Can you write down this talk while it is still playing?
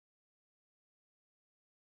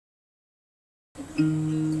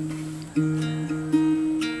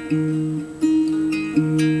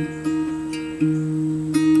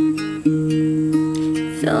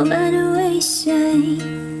Fell by the wayside,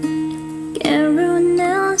 everyone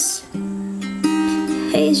else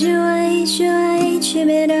hate you, I hate you, I hate you,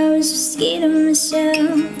 but I was just kidding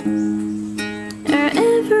myself. Our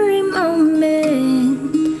every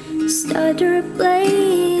moment start to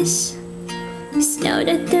replace. Cause now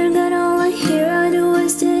that they're gone, all I hear are the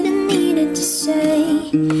words that I needed to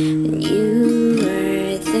say. When you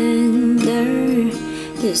were under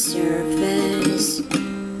the surface,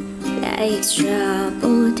 like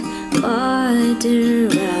troubled water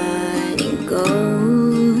running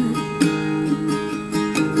cold.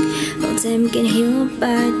 No time can heal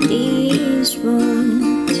but these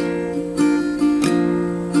wounds.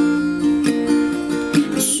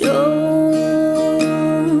 So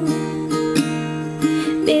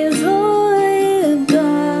before you go,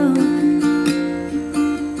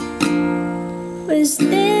 was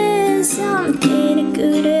there something I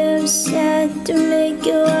could have said to make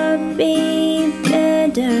you happy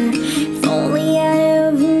better? If only I'd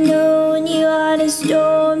have known you had a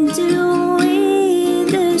storm to win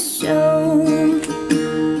the show.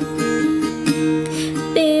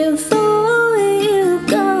 Before you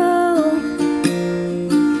go,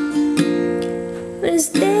 was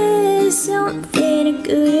there something I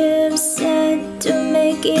could have said to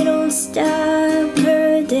make it all stop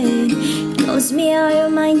hurting? Knows me how your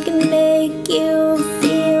mind can make you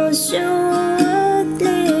feel so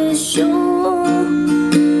worthless, sure.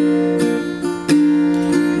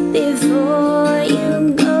 Before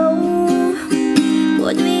you go,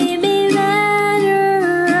 would we be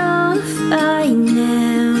better off by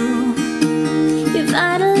now? If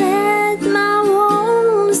I'd let my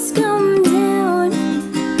walls come down,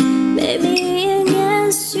 baby, I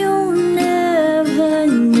guess you'll never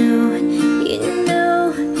know. You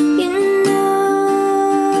know, you know.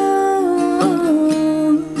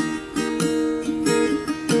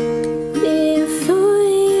 Before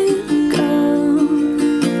you go,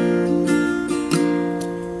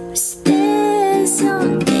 was there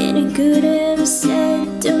something I could have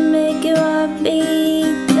said to make you happy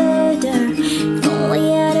better? If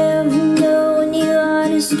only I'd have known you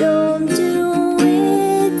had a storm to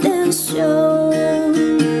win the show.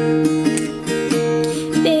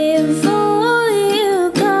 Before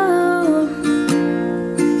you go,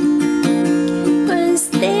 was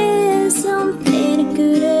there something I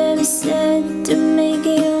could have said to make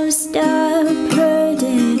you stop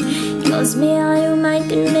hurting? Tells me how your mind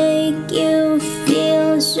can make you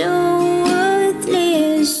feel so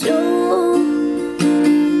worthless, so